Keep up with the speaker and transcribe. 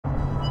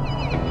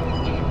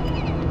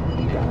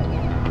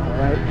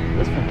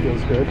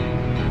feels good.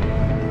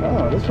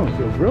 Oh, this one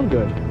feels real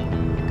good. Alright.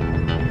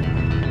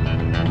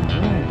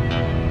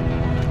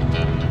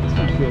 This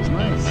one feels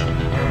nice.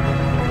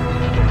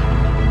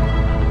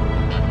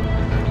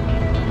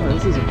 Oh,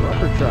 this is a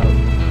proper trout.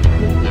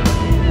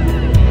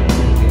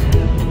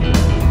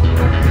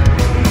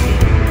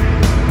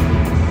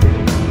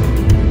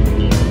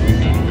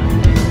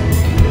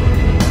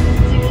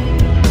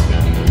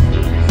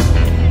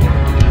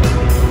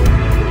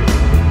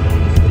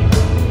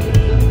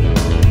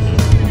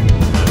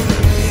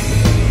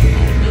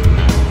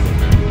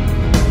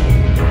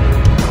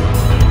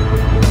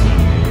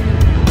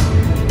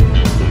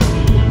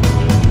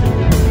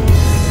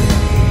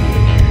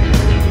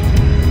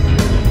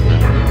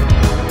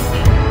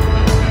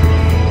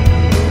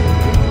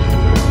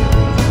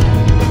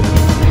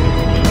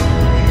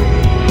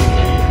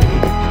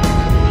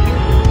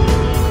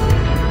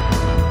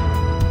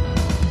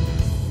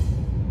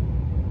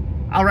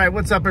 Alright,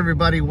 what's up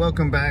everybody?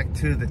 Welcome back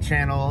to the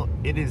channel.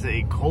 It is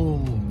a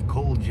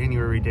cold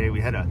January day. We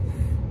had a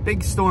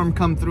big storm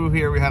come through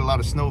here. We had a lot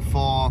of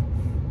snowfall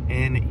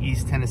in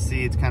East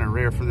Tennessee. It's kind of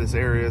rare for this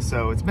area,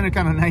 so it's been a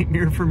kind of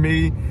nightmare for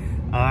me.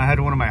 I had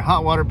one of my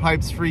hot water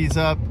pipes freeze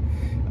up.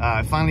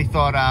 I finally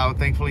thawed out,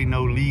 thankfully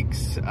no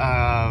leaks,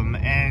 and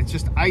it's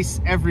just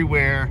ice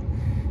everywhere.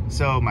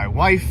 So my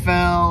wife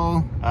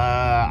fell,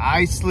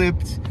 I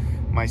slipped,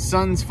 my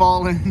son's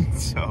fallen,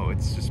 so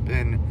it's just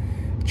been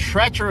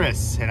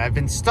treacherous, and I've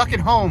been stuck at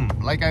home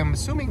like I'm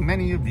assuming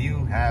many of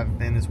you have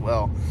been as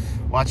well,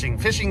 watching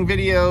fishing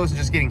videos and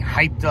just getting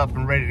hyped up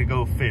and ready to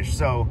go fish.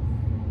 So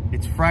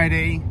it's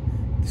Friday,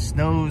 the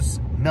snow's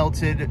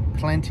melted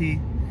plenty,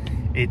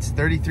 it's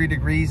 33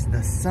 degrees,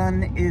 the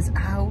sun is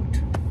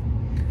out,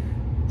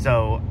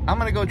 so I'm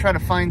gonna go try to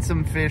find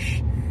some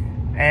fish.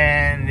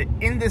 And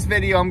in this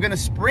video I'm gonna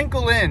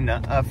sprinkle in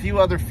a few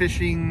other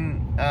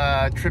fishing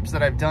trips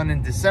that I've done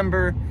in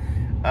December,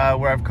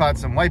 where I've caught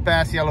some white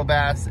bass, yellow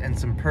bass, and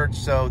some perch.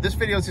 So this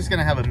video is just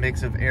gonna have a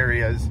mix of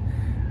areas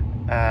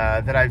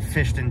that I've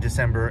fished in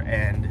December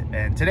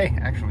and today,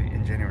 actually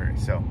in January.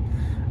 So,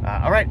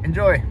 all right,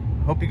 enjoy.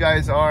 Hope you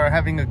guys are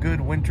having a good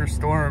winter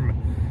storm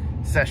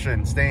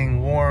session,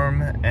 staying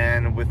warm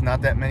and with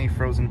not that many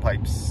frozen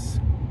pipes.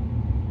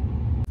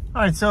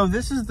 All right, so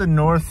this is the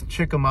North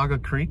Chickamauga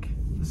Creek.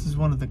 This is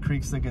one of the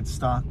creeks that get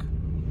stock.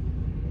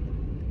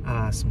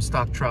 Some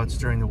stock trouts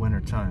during the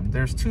winter time.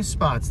 There's two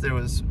spots. There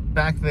was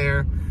back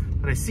there,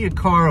 but I see a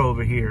car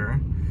over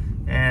here,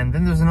 and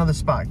then there's another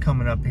spot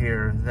coming up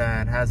here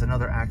that has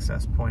another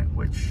access point,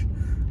 which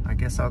I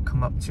guess I'll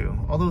come up to.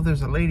 Although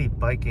there's a lady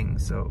biking,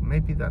 so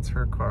maybe that's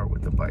her car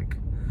with the bike.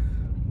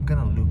 I'm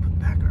gonna loop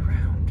back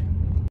around.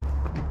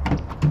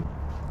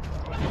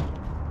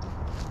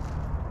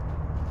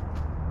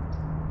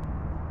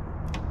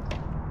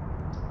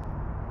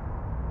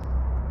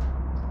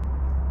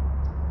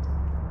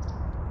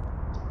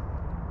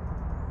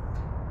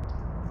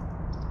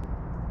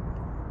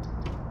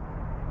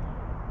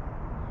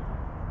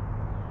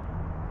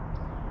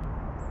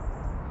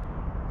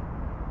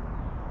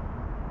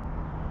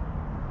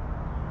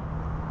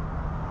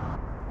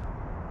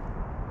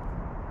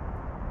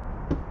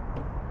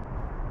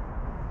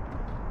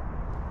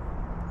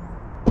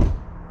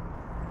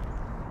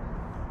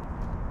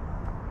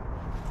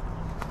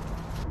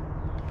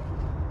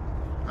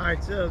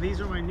 Alright, so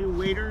these are my new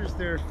waders.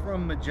 They're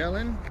from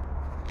Magellan.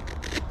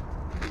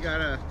 You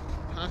got a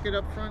pocket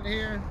up front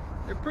here.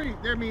 They're pretty,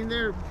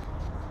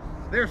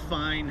 they're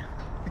fine.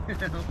 You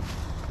know?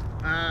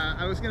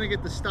 I was gonna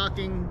get the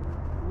stocking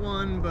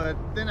one, but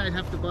then I'd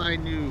have to buy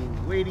new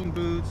wading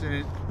boots,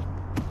 and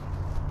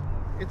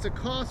it's a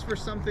cost for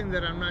something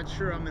that I'm not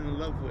sure I'm in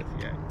love with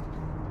yet.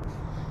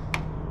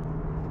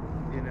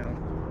 You know.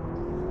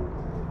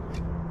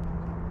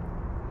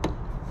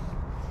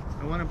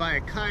 I want to buy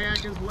a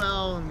kayak as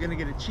well. I'm gonna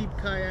get a cheap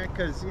kayak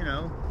because, you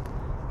know,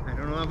 I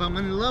don't know if I'm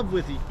in love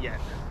with it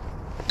yet.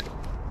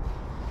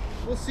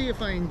 We'll see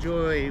if I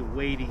enjoy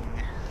wading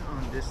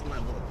on this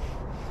level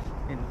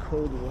in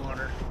cold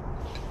water.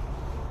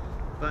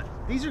 But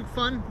these are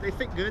fun. They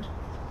fit good.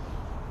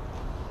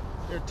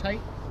 They're tight.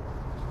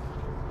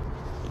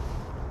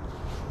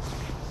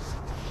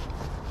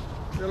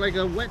 They're like a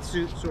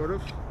wetsuit, sort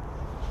of.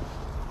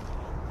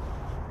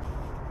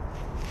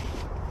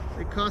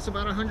 They cost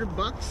about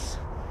 $100.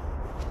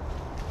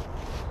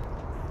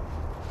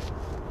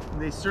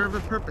 They serve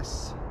a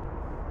purpose.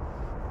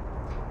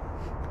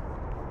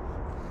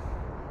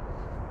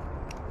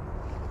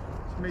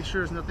 Just make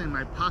sure there's nothing in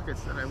my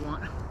pockets that I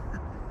want.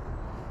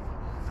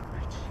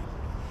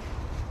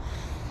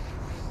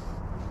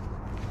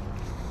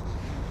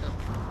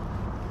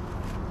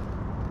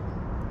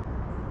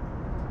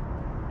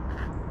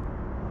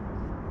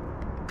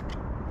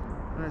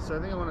 Alright, so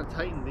I think I want to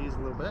tighten these a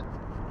little bit.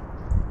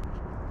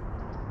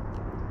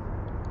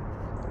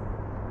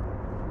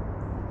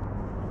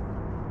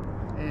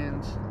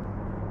 And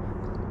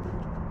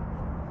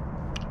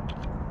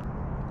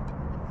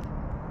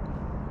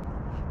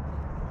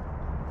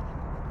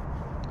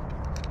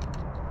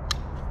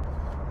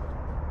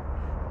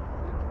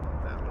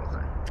that little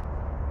high.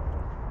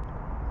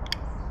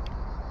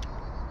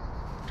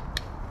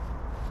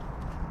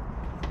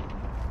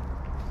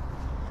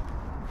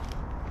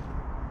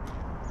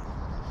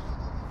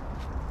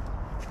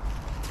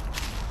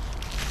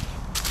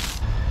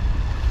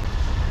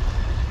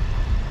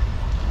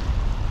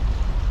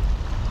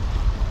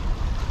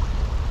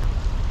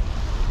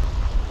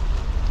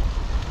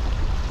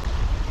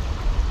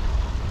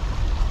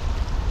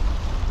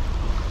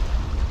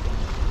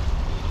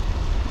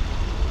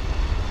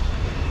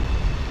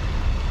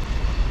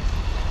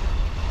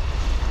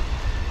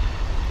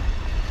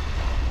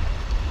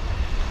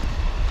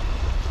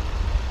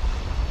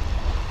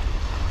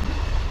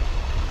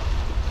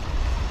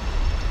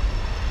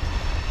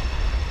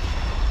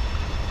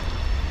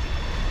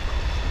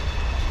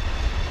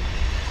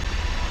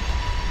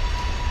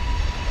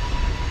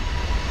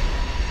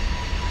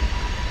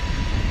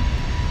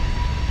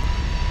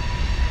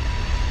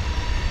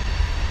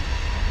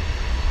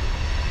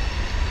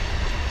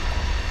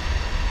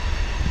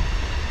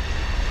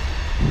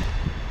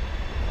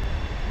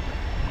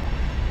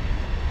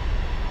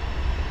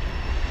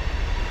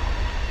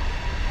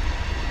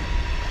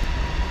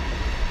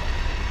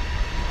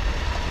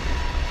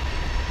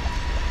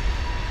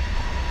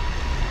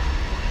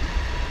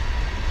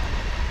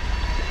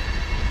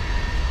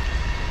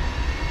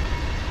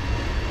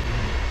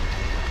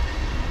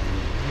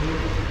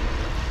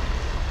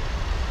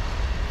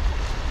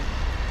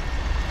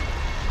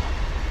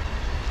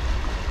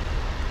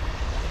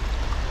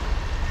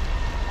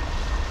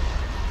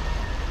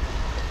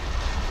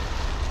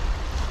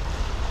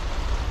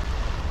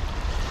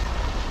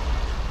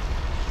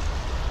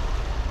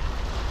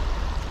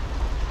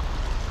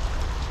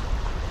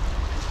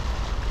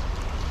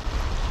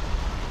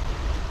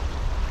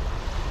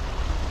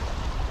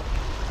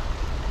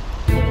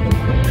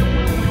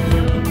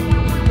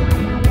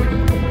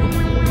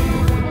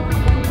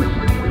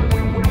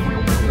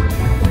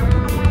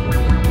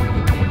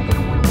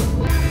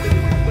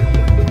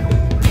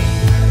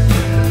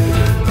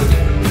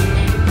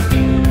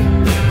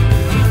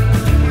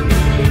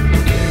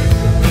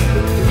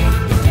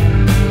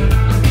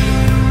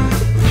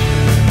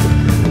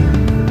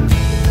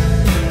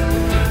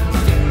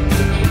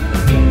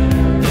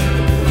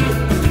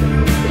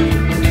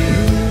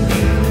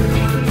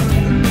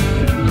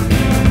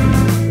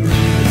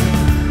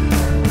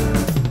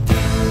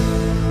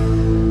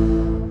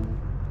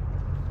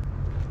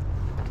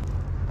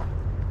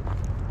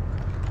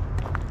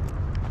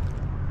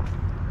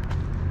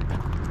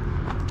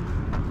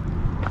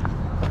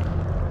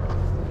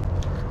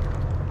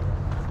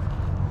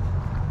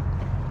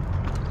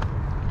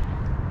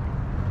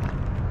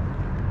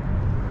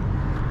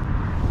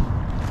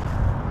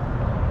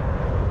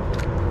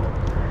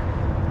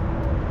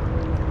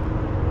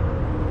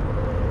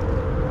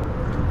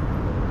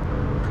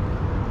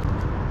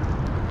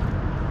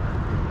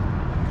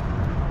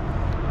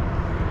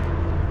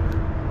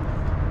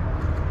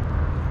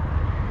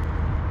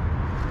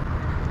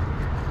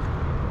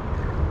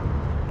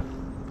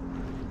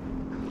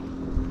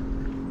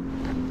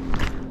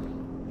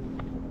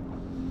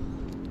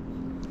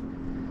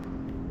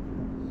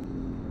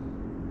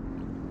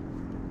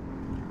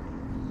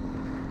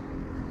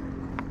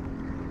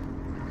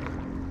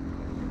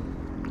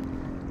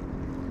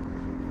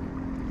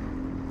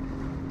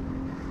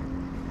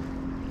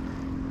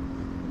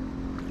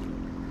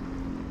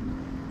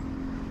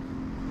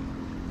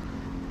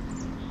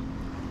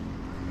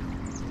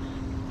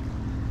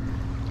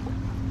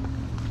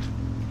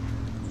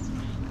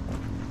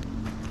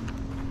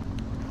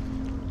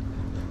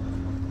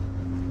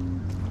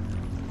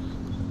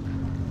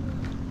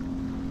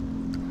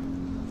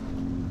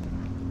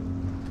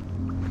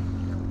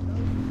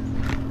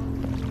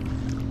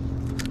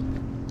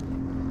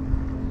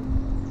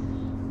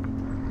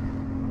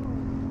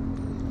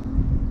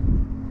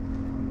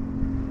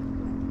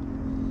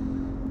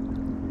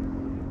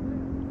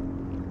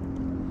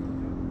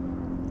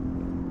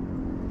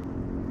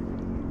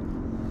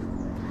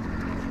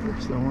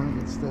 Just don't want to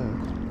get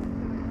stuck.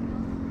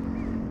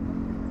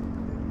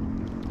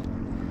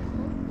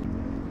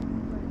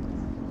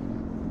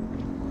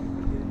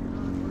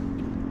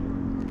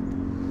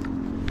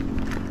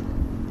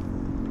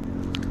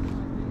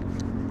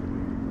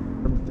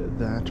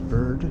 That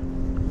bird.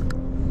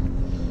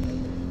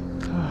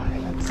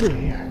 Alright, let's see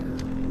here.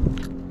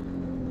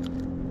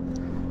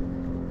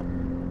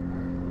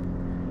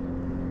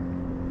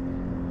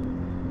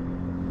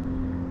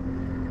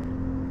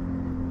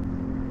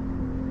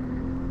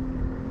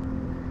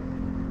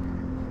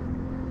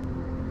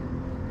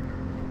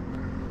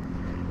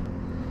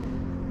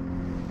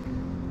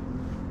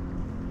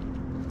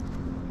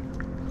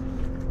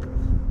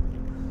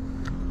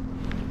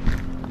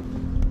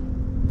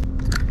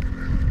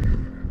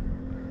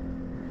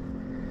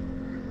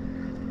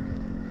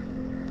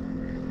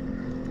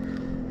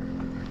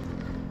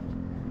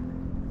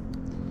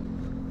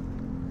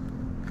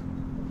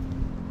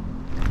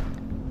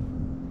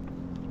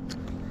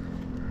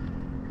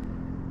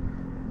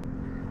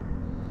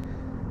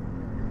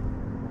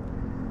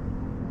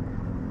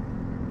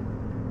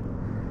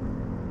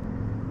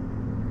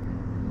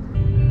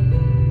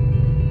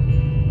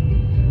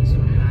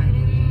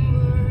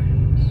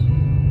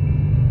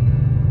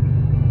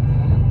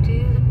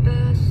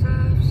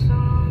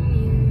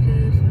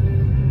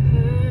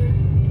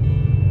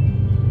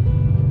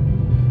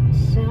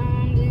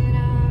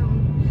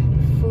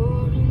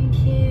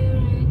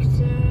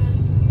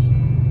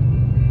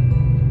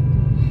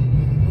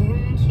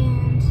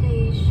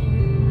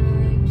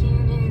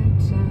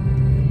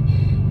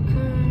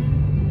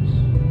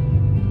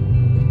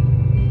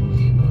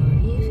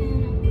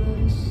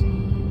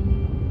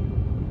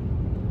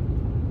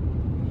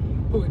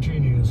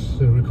 Genius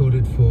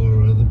recorded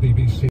for the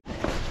BBC.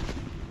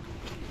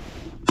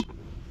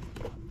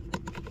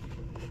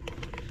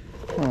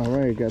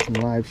 Alright, got some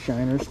live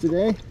shiners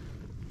today.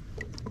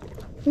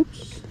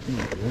 Oops.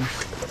 There it is.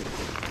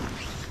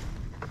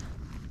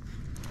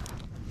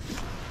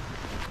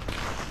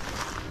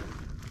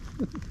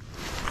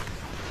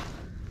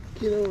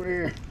 Get over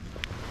here.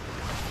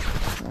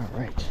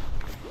 Alright.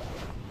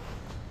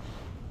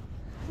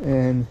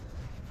 And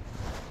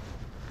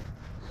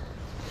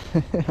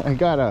I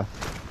got a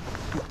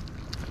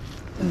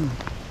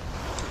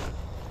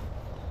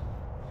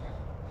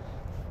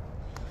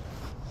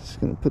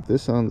just gonna put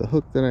this on the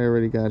hook that I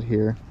already got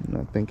here. I'm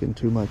not thinking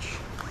too much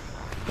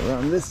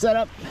around this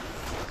setup.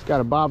 It's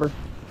got a bobber.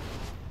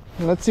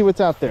 And let's see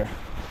what's out there.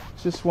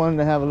 Just wanted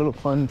to have a little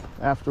fun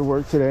after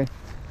work today.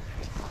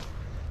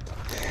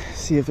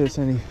 See if there's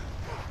any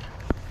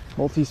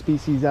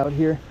multi-species out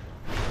here.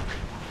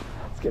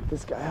 Let's get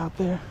this guy out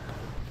there.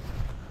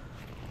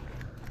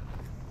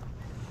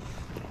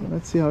 And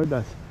let's see how it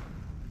does.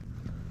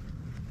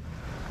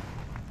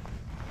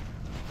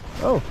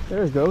 Oh,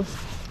 there it goes.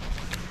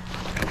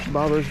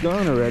 Bobber's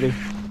gone already.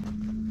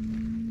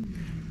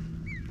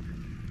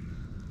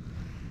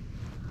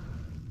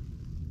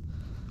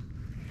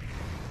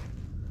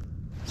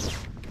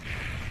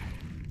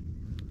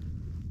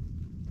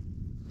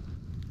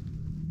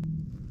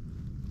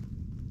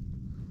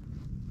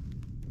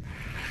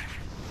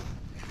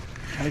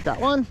 I got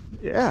one?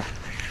 Yeah.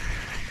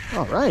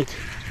 All right.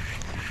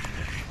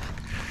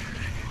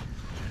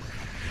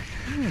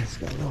 Oh, it's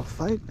got a little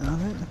fight on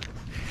it.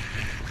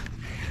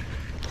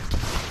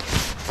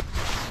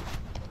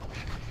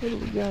 What do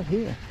we got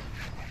here?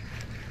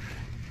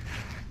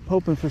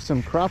 Hoping for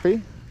some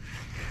crappie.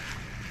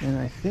 And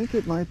I think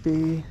it might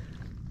be...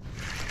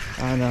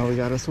 Oh no, we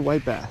got us a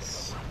white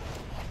bass.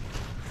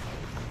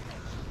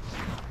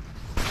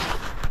 There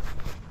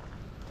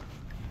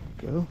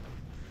we go.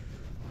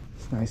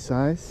 It's nice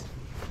size.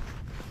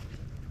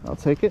 I'll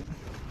take it.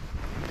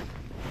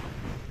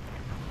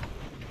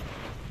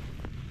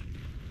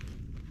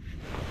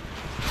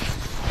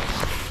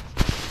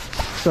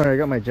 Sorry, I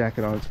got my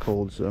jacket on. It's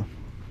cold, so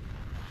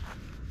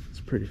it's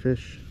a pretty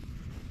fish.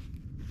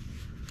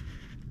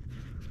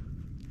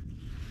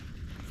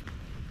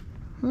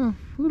 Well,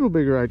 a little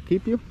bigger I'd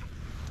keep you,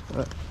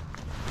 but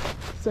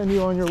send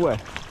you on your way.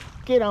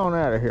 Get on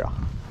out of here.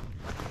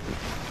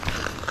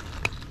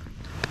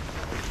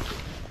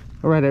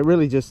 All right, I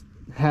really just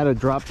had a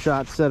drop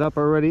shot set up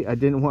already. I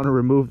didn't want to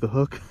remove the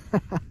hook,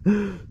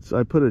 so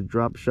I put a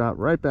drop shot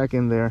right back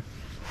in there.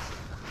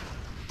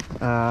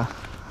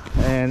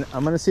 And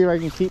I'm gonna see if I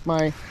can keep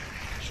my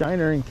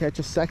shiner and catch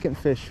a second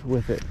fish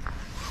with it.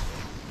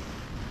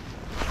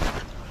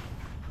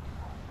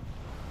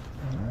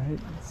 All right,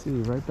 let's see,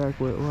 right back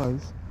where it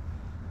was.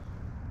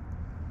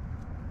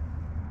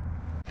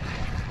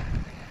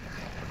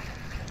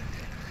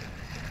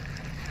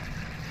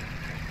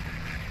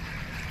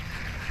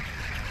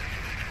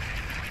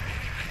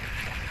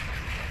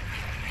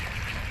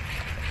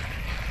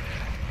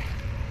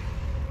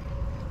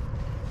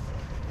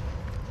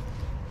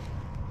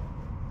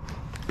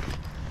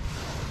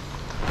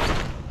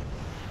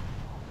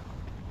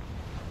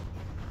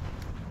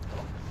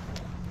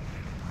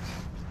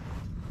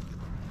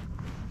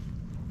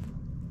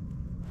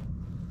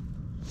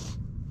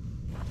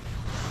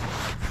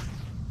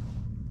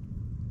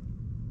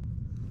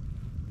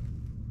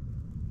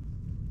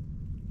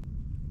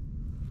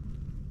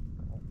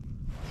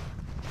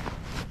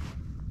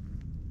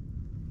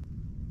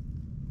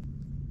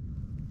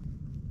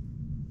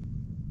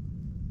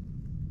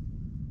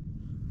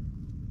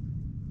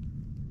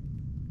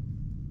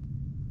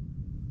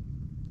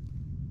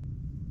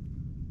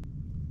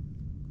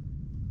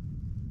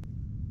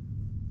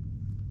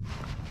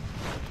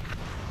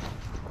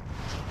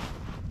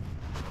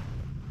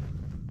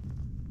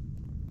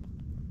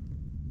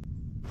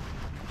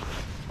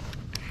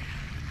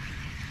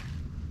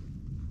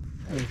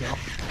 go.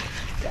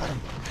 Got him.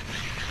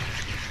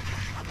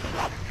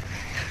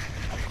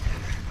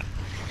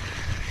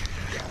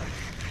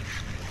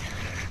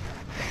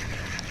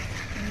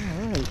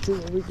 All right, let's see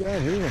what we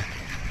got here.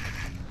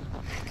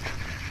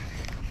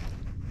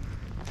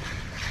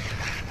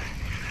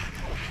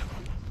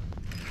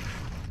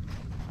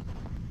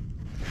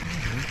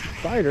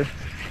 Spider.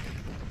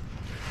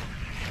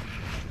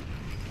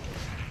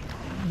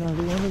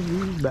 Another one of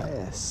these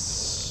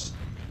bass.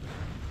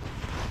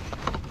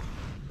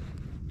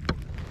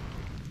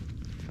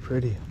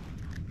 Pretty.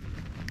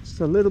 Just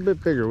a little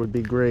bit bigger would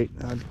be great.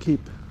 I'd keep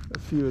a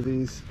few of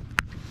these.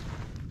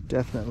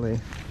 Definitely.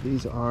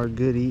 These are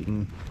good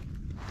eating.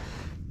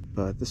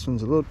 But this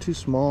one's a little too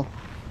small.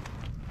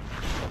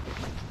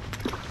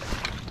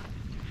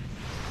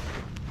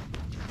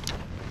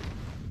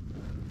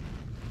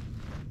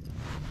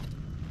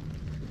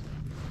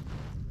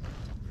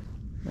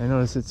 I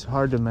notice it's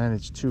hard to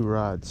manage 2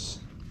 rods.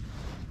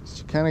 So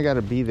you kind of got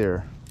to be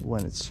there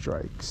when it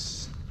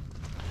strikes.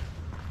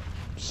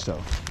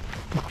 So,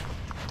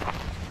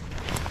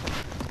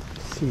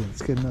 let's see,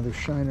 let's get another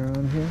shiner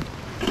on here.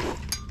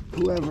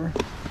 Whoever.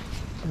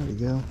 There we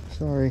go.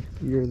 Sorry,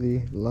 you're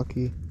the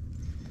lucky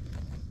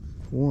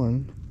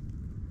one.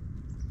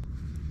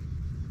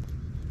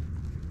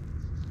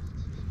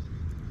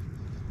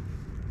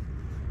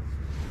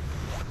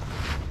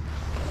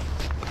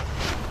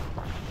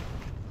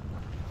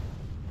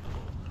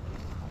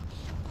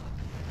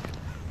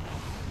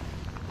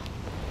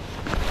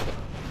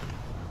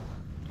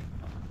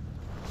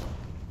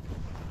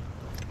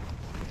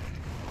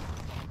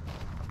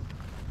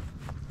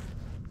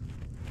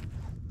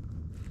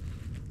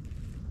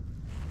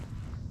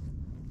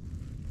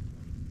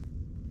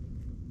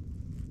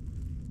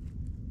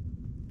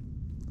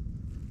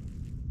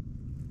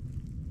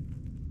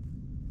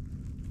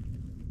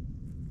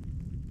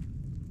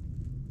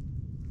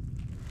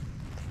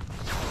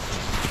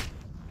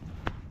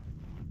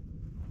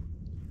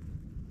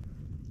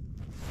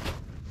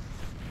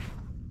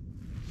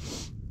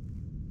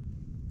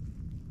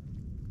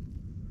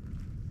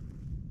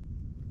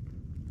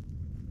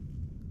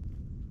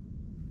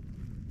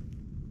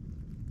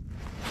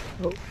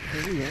 Oh,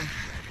 there we go.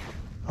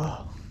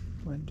 Oh,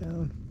 went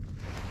down.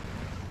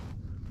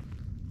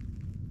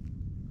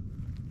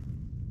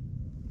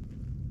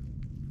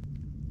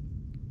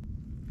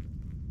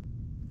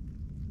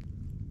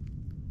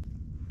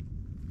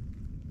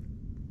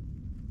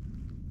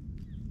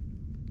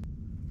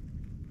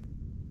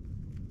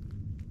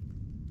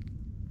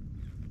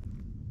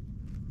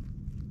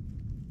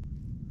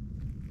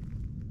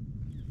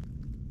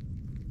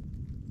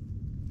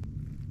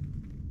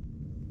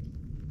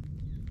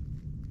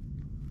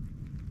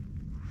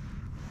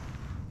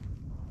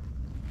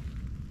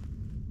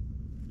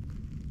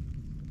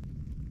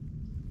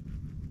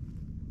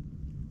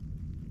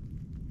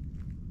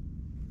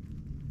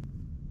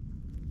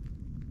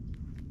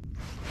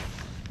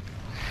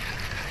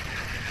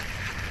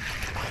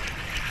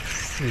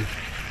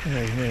 I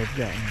may have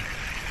gotten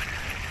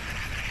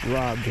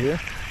robbed here.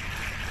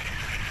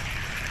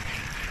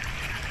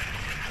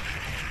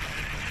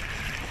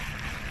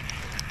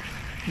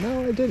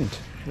 No, I didn't.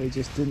 They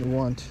just didn't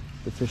want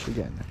the fish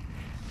again.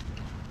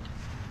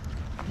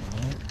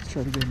 Alright, let's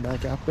try to get him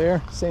back out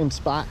there. Same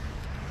spot.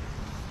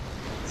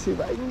 Let's see if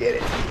I can get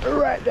it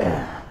right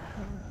there.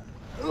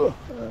 Ooh,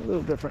 a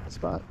little different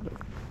spot, but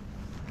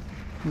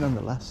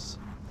nonetheless.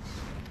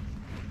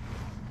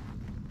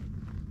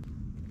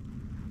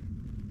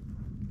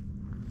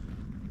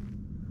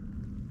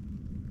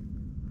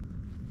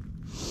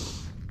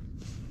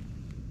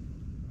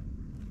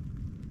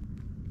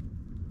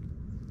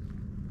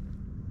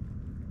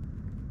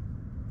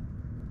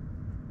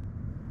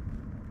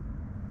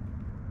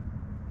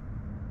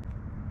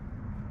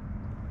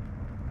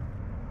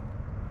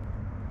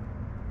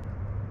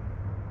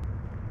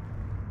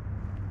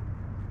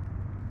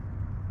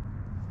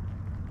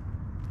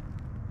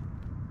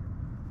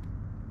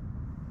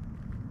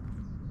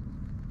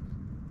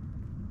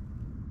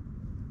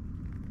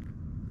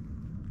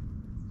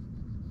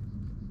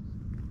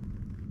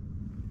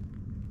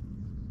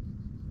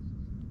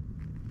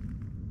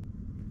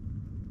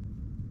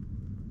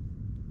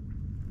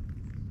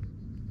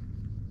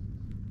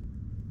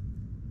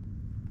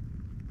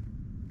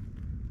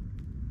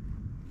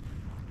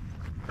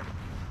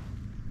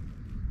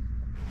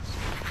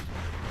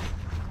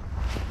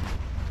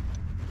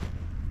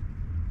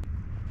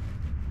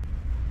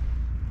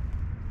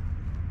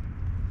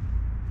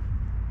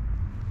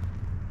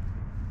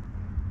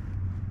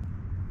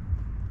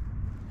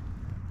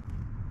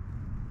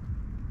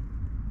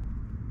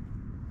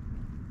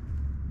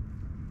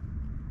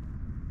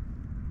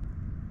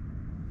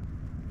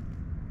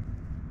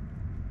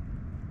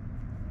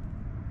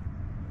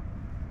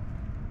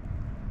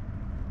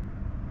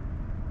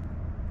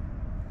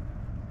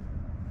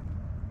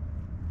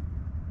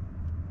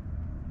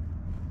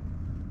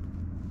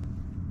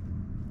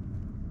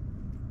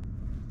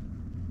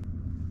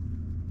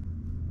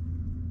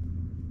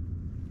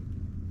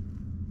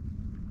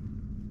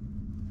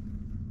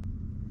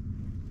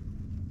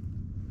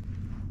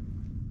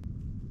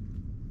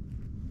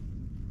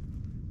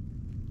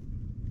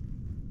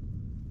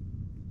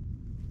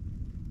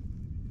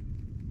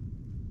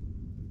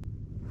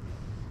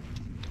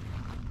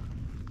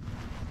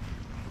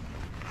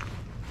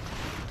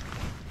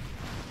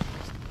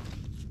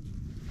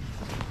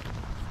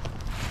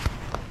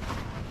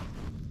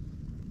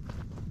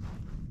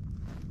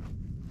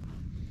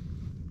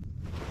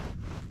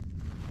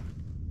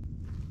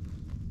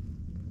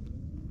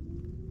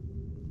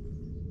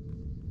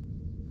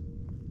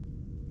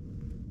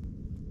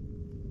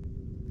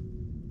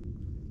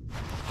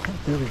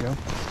 There we go.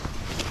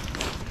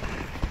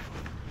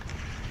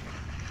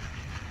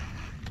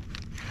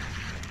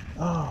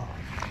 Oh.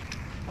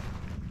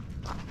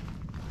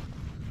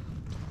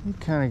 You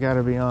kind of got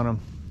to be on them.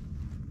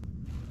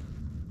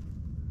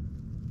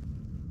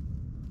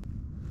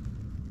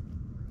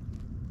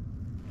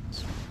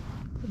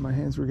 My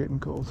hands were getting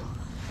cold.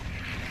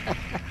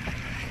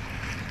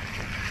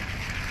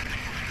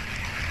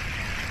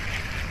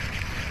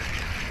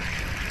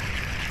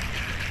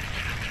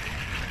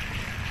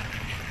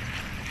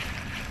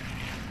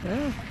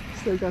 Well,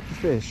 still got the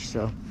fish,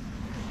 so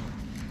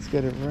let's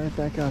get it right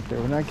back out there.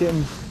 We're not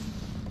getting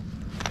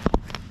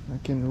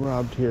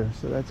robbed here,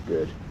 so that's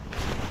good.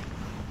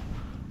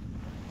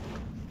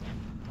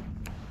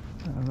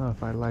 I don't know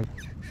if I like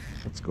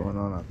what's going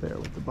on out there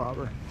with the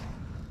bobber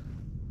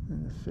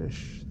and the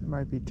fish. They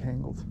might be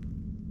tangled.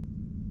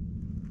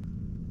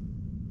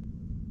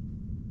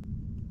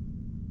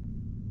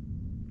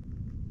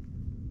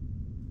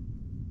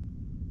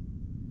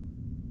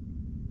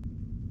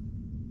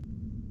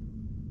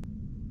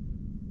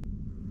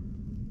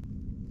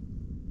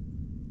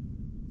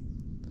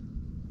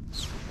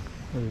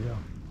 There you go.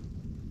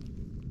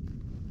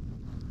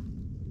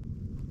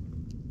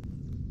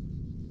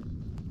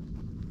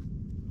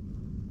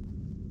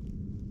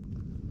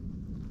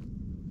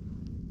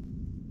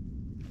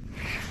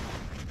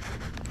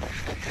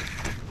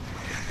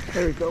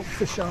 There we go,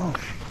 fish on.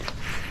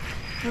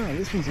 Oh,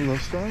 this one's a little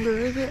stronger,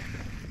 is it?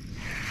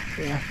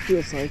 Yeah,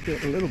 feels like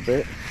it a little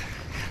bit.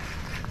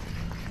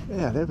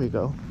 Yeah, there we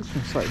go. This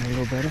one's slightly a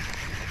little better.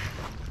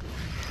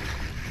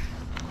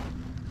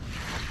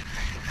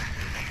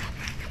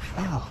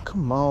 Oh,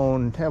 come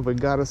on. Have we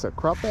got us a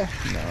crappie?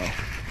 No.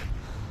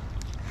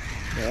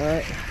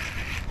 But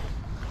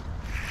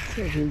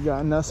have we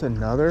gotten us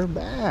another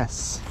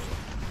bass?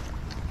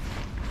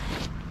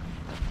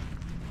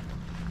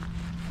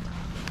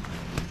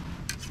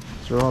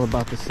 They're all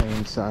about the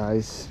same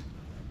size.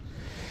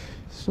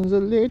 This one's a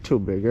little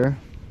bigger.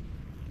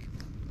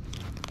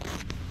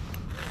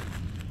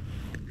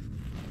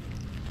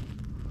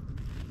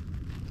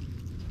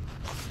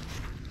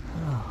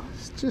 Oh,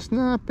 it's just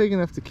not big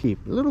enough to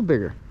keep. A little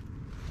bigger.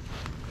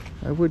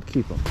 I would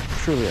keep them.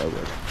 Surely I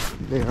would.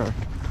 They are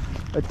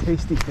a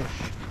tasty fish.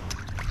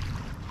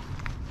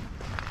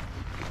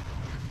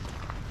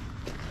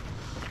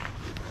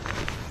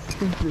 I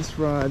think this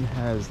rod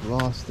has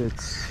lost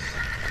its...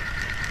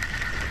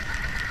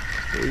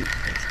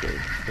 Let's go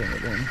bring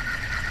it in.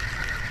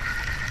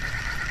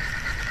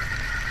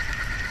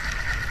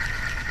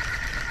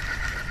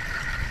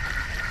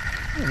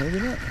 Oh, maybe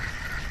not.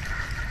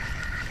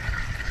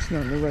 It's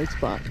not in the right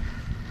spot.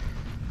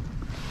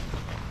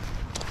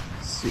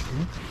 Let's see.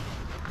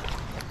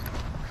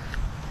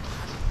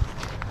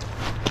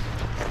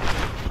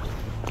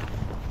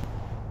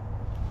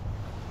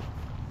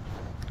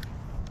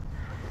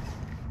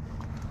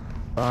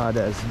 Rod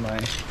as my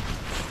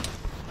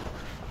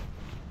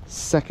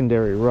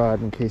secondary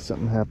rod in case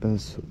something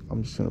happens.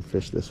 I'm just gonna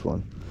fish this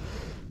one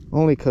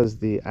only because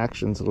the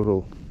action's a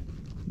little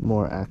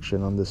more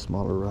action on this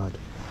smaller rod.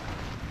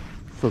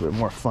 A little bit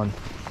more fun.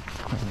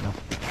 I don't know.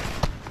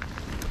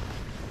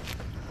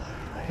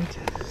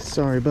 Alright,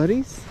 sorry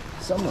buddies,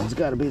 someone's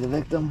got to be the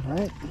victim,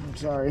 right? I'm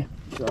sorry,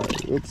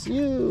 it's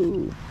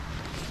you.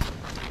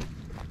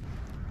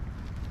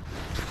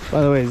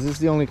 By the way, is this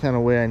the only kind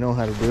of way I know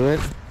how to do it?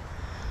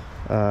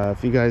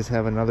 If you guys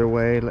have another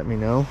way, let me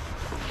know.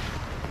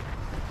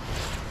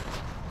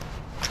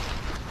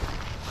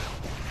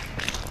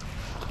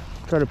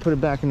 Try to put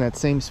it back in that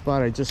same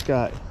spot I just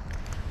got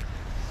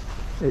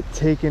it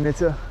taken.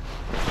 It's a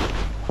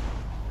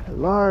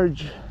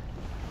large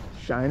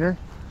shiner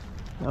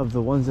of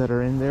the ones that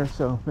are in there,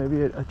 so maybe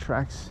it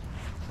attracts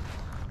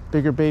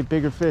bigger bait,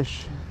 bigger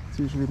fish. It's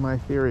usually my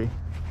theory.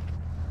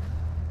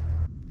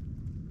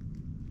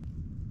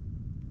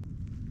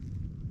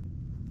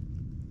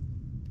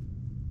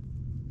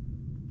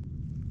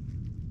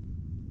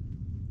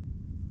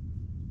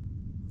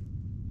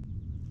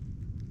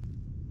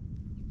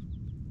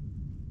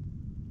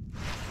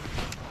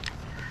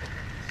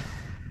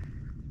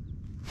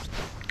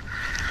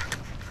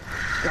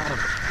 Got him.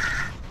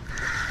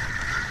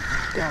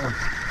 Got him.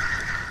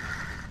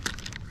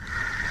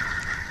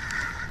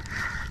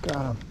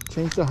 Got him.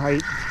 Change the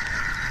height.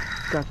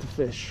 Got the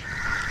fish.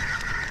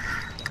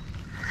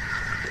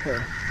 Okay.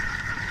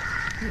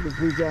 What have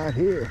we got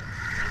here?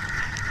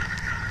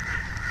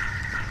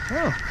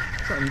 Oh,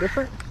 something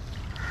different.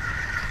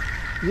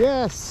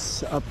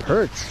 Yes, a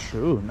perch.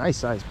 Ooh, nice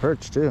size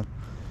perch too.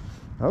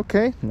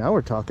 Okay, now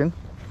we're talking.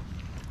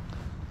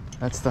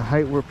 That's the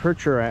height where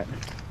perch are at.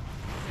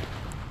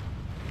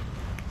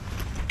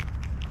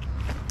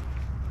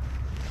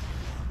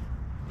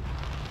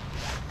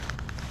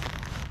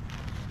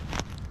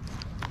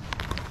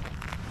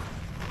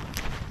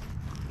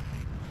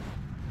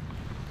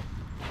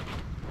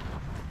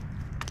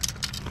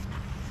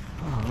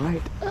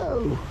 Alright,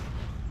 oh!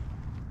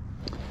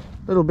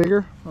 A little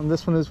bigger on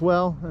this one as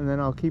well, and then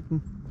I'll keep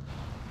them.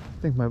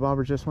 I think my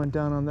bobber just went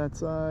down on that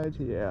side.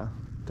 Yeah,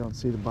 don't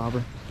see the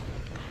bobber.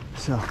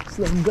 So let's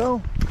let him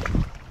go.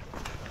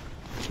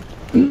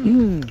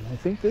 I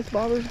think this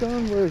bobber's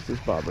gone. Where is this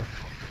bobber?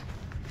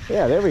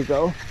 Yeah, there we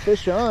go.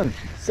 Fish on.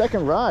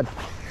 Second rod.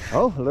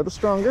 Oh, a little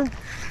stronger.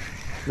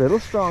 Little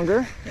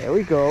stronger. There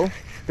we go.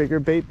 Bigger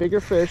bait, bigger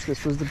fish.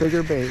 This was the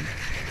bigger bait.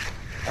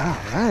 All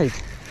right.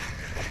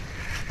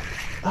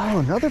 Oh,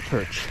 another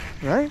perch,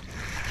 right?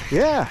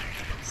 Yeah,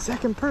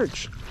 second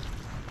perch.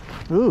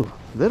 Ooh,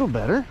 little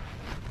better.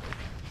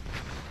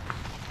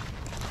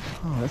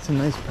 Oh, that's a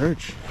nice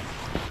perch.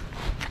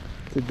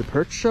 Did the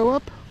perch show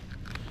up?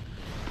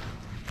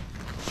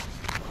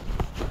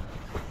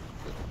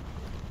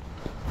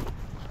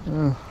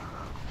 All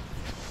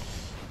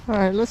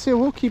right, let's see.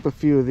 We'll keep a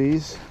few of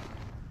these.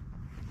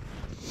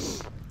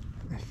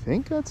 I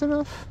think that's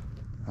enough.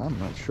 I'm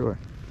not sure.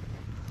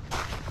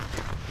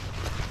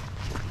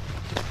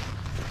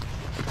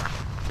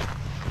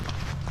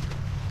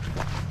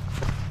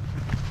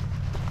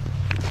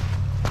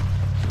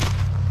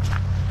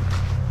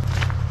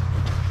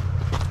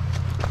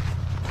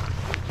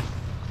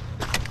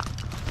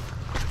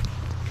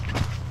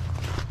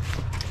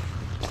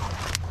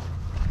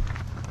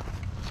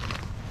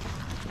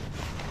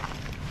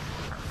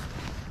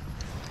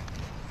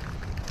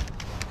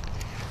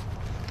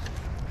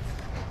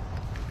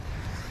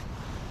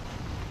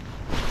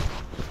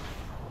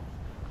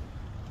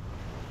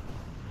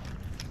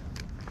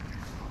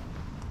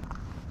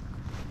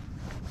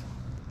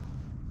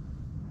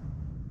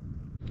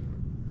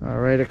 All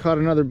right, I caught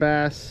another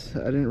bass.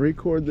 I didn't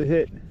record the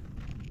hit.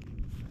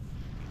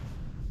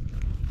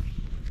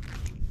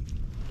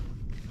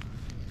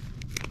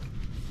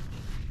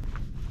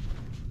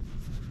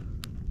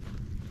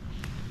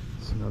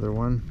 It's another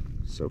one.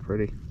 So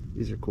pretty.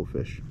 These are cool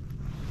fish.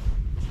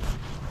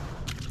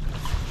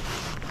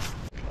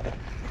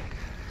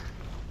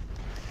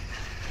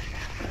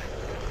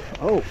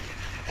 Oh,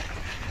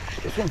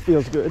 this one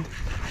feels good.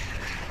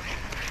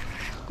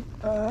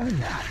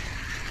 Yeah.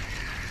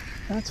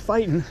 That's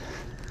fighting.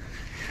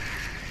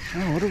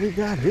 Oh, what do we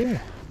got here?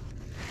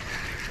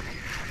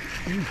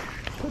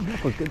 Putting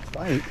up a good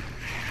fight.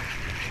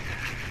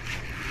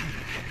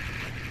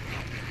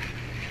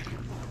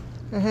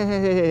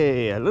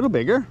 Hey, a little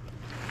bigger.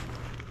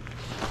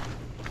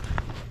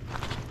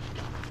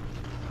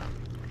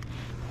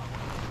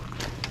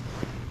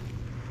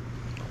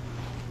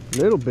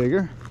 Little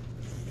bigger.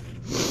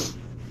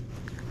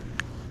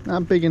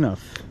 Not big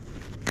enough.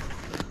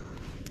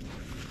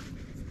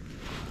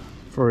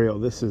 For real,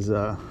 this is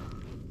a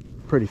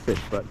pretty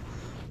fish, but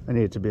I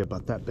need it to be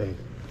about that big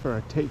for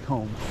a take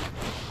home.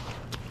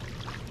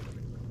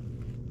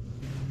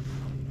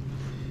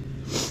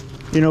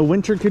 You know,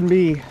 winter can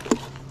be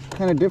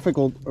kind of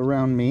difficult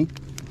around me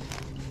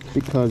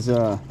because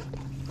I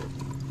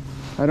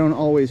don't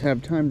always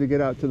have time to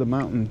get out to the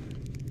mountain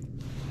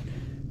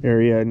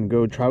area and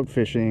go trout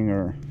fishing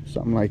or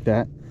something like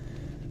that.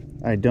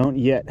 I don't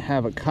yet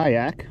have a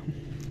kayak,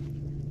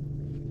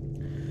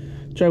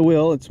 which I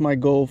will. It's my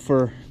goal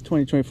for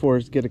 2024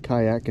 is to get a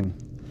kayak and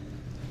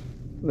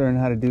learn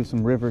how to do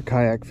some river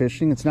kayak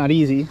fishing. It's not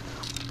easy.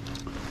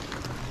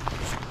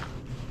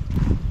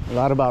 A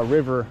lot about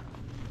river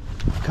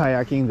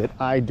kayaking that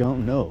I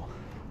don't know.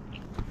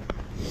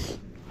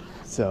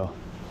 So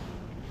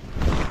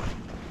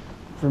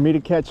for me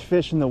to catch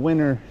fish in the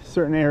winter,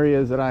 certain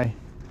areas that I'm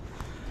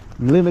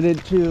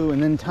limited to,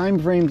 and then time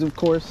frames, of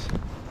course.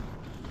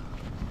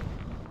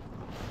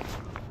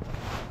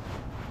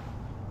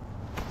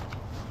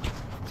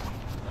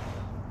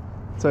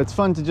 So it's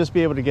fun to just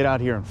be able to get out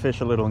here and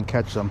fish a little and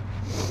catch some.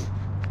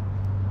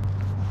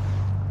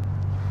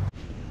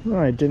 Oh,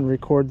 I didn't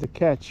record the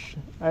catch.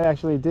 I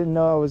actually didn't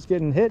know I was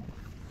getting hit.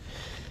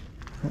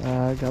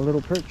 Got a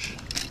little perch.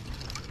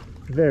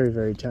 Very,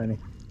 very tiny.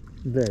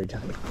 Very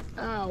tiny.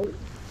 Ow!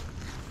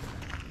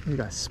 You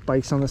got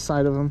spikes on the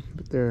side of them,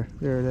 but there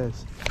it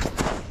is.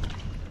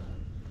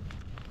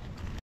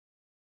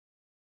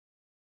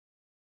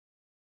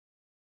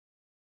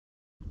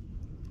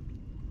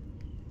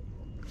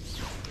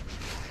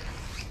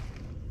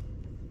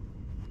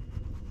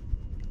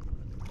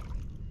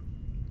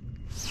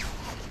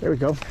 There we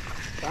go.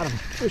 Got him.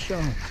 Fish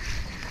on.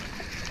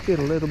 Get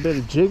a little bit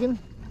of jigging.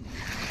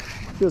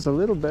 Feels a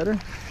little better.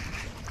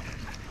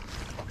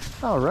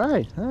 All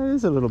right, that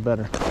is a little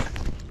better.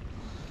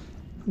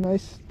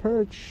 Nice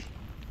perch.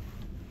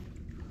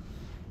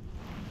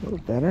 A little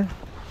better.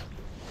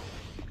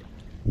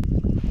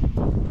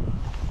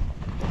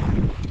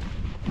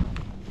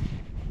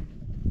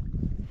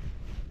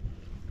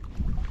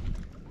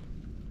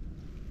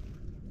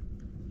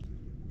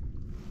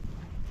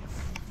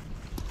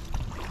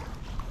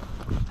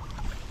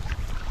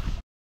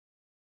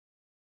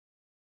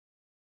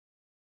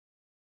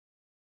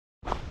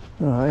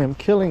 I am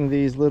killing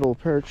these little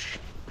perch,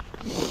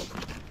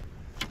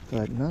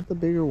 but not the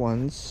bigger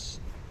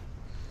ones.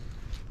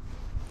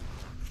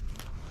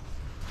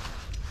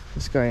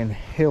 This guy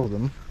inhaled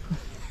them.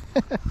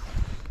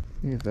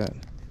 Look at that.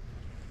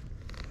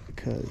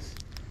 Because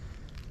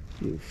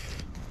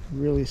you've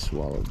really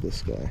swallowed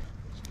this guy.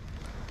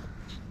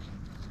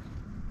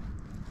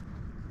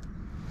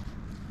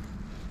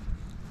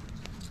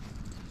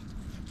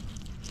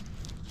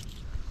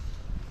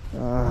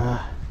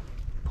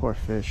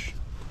 Poor fish.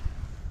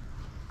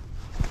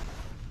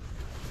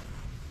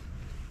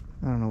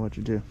 I don't know what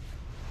to do.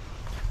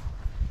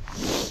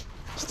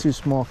 It's too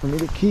small for me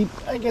to keep.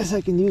 I guess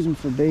I can use them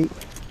for bait.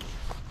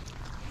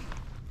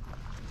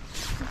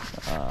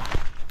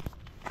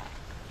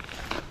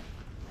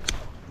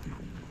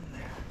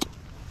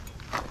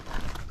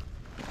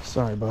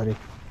 Sorry, buddy.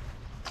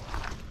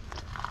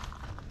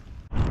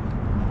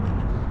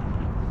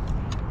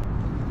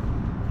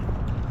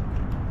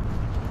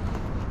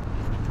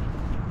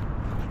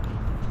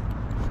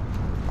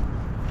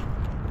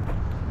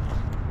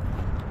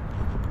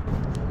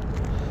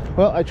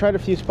 Well, I tried a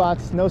few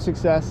spots, no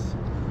success.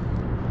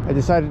 I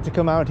decided to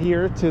come out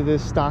here to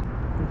this stock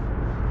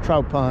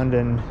trout pond,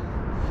 and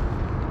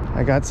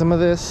I got some of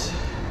this.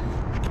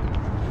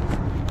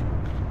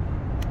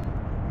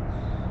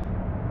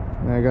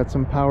 And I got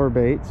some power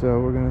bait, so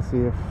we're gonna see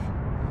if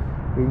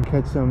we can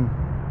catch some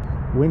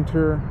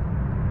winter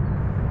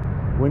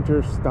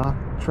stock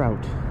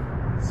trout.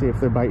 See if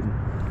they're biting.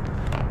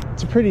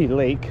 It's a pretty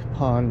lake,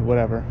 pond,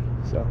 whatever.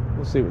 So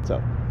we'll see what's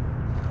up.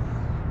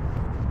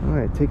 All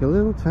right, take a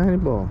little tiny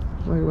ball.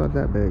 Like about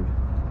that big.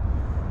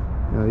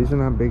 No, these are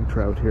not big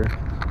trout here.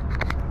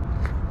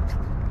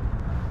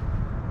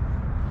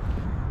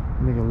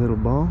 Make a little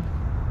ball.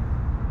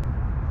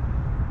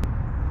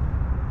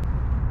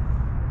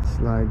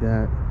 Slide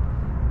that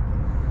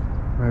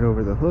right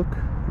over the hook,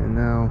 and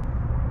now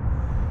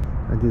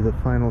I do the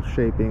final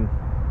shaping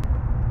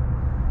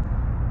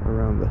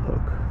around the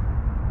hook.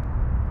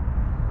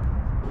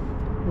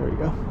 There we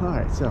go. All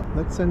right, so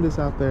let's send this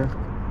out there.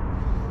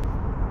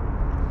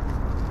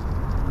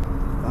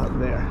 Out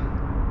there,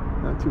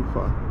 not too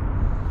far.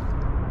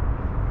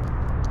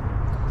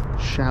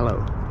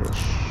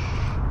 Shallow-ish.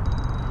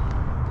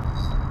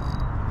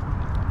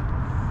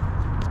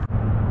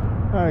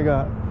 I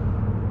got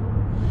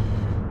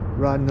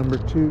rod number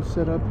 2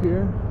 set up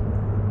here,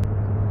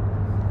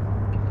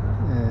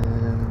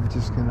 and I'm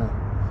just gonna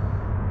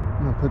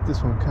put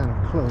this one kind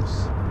of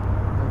close,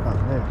 about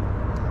there,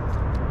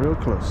 real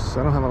close.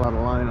 I don't have a lot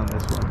of line on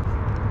this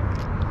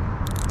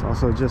one.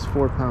 Also, just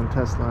 4-pound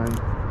test line.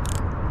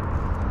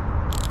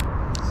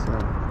 So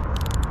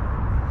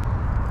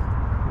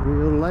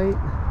real light,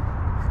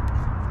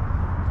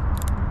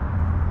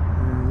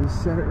 and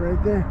just set it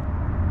right there.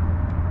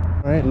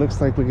 All right,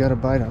 looks like we got a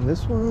bite on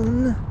this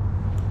one.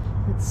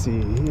 Let's see,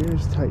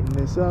 here's tighten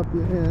this up.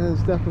 Yeah,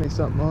 there's definitely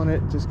something on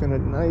it. Just gonna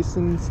nice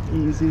and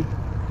easy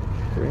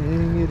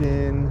bring it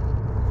in.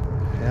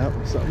 Yep,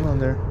 something on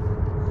there.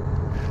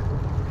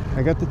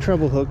 I got the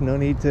treble hook, no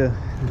need to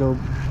go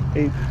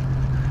ape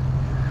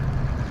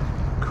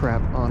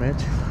crap on it.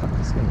 I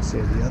was gonna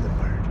say the other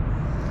word.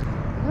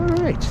 All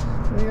right,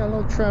 we got a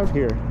little trout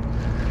here.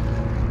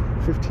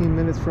 15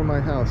 minutes from my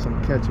house,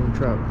 I'm catching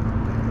trout.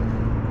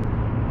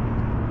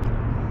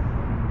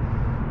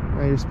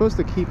 Now you're supposed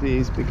to keep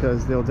these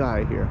because they'll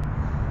die here.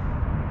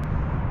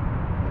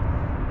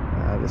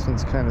 This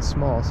one's kind of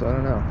small, so I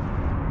don't know.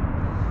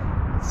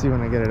 Let's see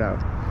when I get it out.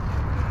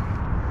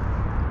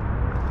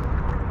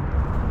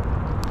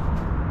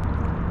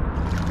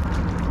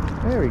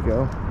 There we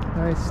go.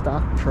 Nice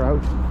stock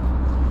trout.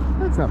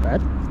 That's not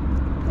bad.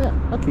 Yeah,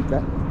 I'll keep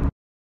that.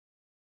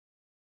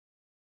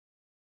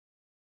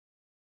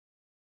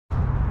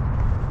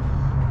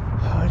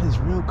 Oh, it is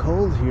real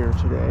cold here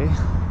today.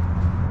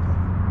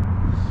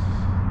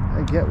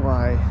 I get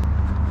why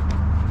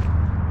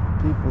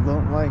people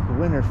don't like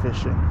winter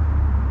fishing.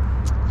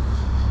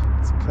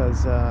 It's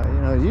because,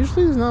 you know,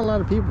 usually there's not a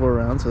lot of people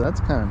around, so that's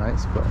kind of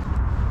nice, but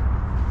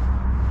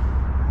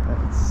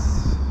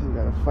you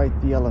gotta fight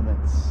the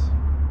elements.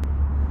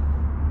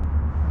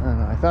 I don't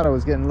know, I thought I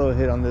was getting a little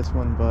hit on this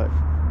one, but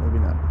maybe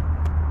not.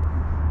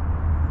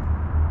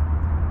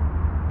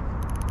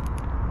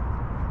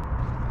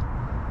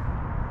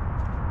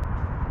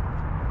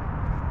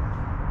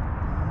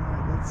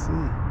 Alright, let's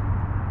see.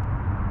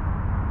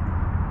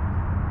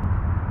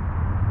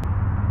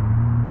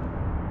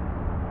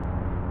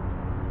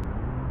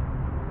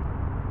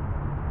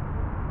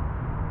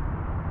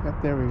 Yep,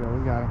 there we go,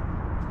 we got him.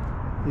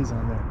 He's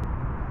on there.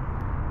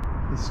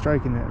 He's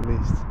striking it at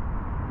least.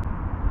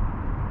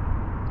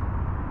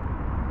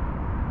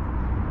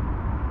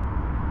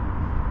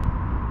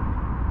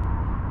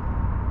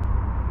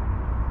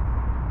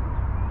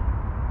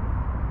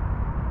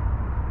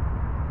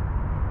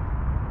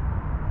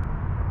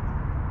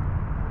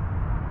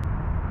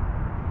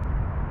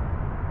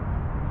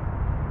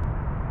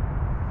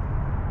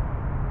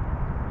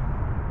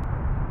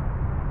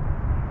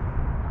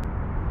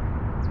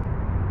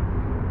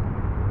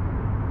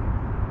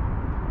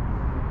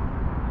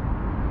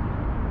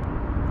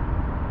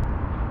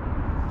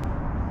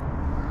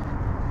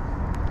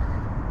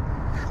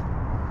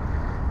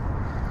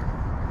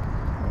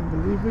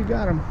 We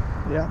got him.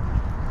 Yeah,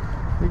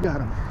 we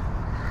got him.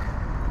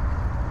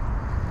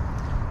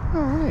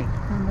 All right,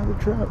 another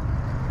trout.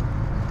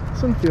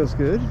 This one feels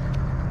good.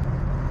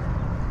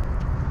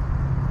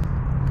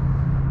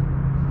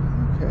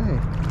 Okay.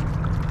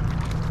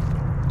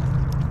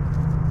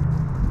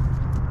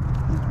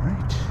 All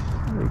right,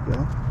 there we go.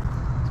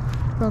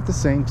 About the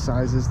same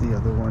size as the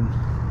other one.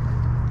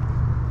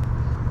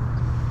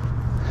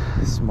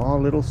 Small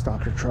little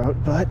stalker trout,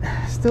 but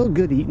still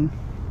good eating.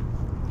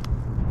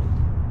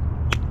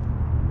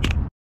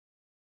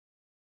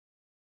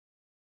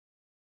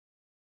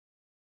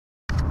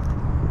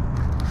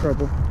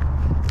 Trouble.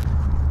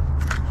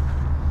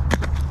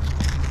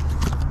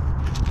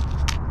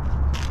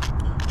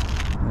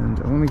 And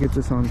I want to get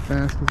this on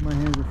fast because my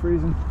hands are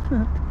freezing.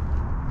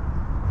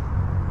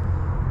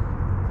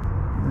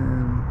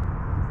 And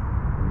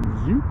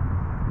zoop,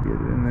 get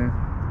it in there.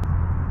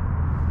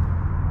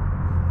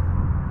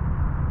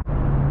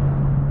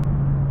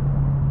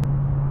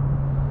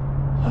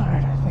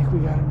 Alright, I think we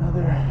got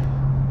another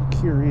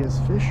curious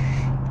fish.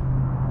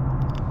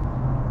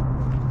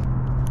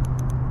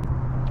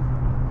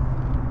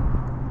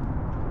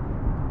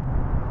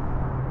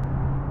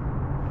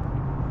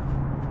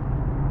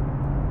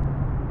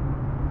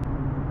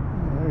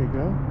 There you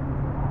go.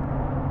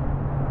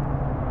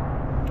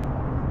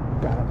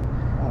 Got him.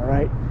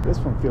 Alright, this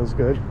one feels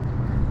good.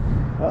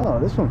 Oh,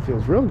 this one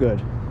feels real good.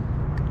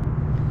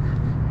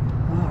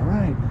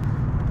 Alright.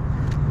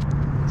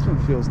 This one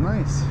feels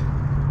nice.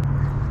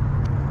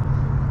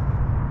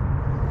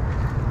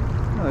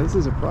 Oh, this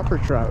is a proper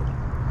trout.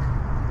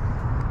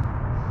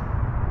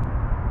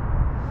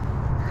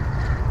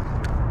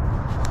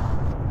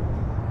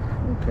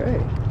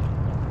 Okay.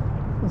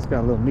 It's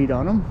got a little meat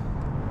on him.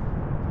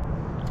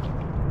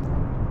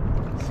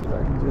 Let's see if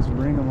I can just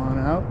bring him on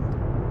out.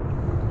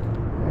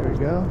 There we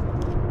go.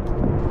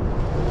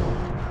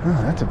 Oh,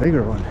 that's a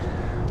bigger one.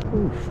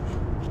 Oof.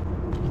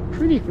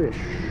 Pretty fish.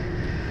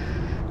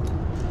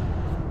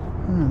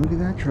 Oh, look at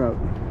that trout.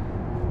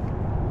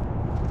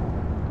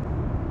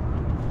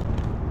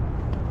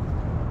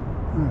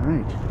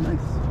 Alright,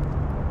 nice.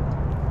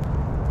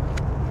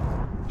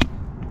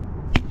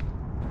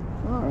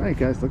 Alright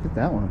guys, look at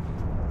that one.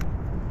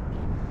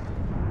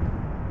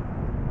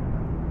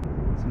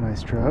 It's a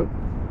nice trout.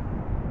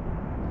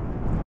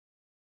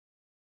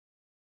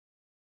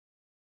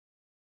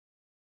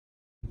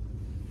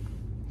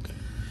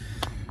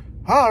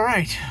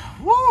 Alright.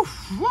 Woo!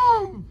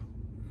 Woo!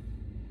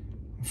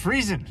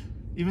 Freezing.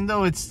 Even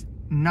though it's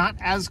not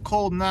as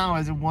cold now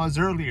as it was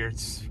earlier.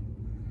 It's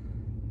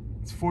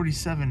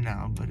 47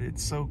 now, but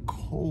it's so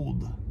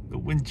cold. The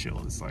wind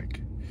chill is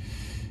like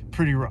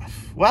pretty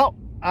rough. Well,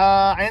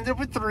 I ended up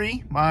with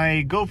 3.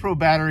 My GoPro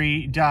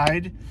battery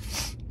died.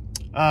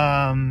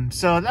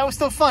 So that was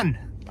still fun.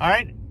 All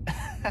right.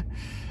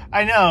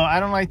 I know I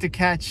don't like to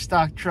catch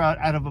stock trout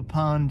out of a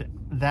pond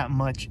that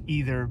much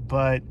either,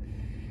 but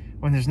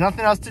when there's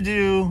nothing else to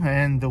do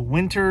and the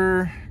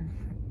winter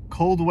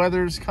cold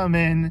weathers come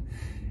in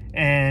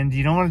and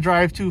you don't want to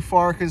drive too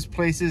far because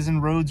places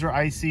and roads are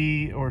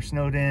icy or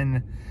snowed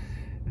in,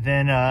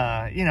 then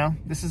you know,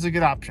 this is a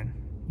good option.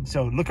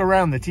 So look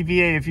around the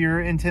TVA. If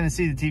you're in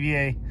Tennessee, the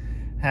TVA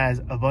has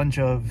a bunch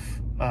of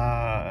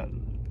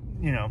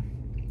you know,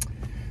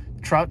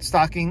 trout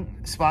stocking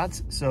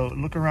spots. So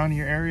look around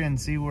your area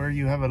and see where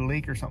you have a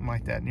lake or something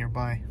like that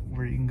nearby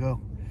where you can go.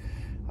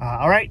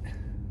 All right,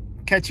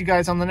 catch you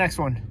guys on the next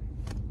one.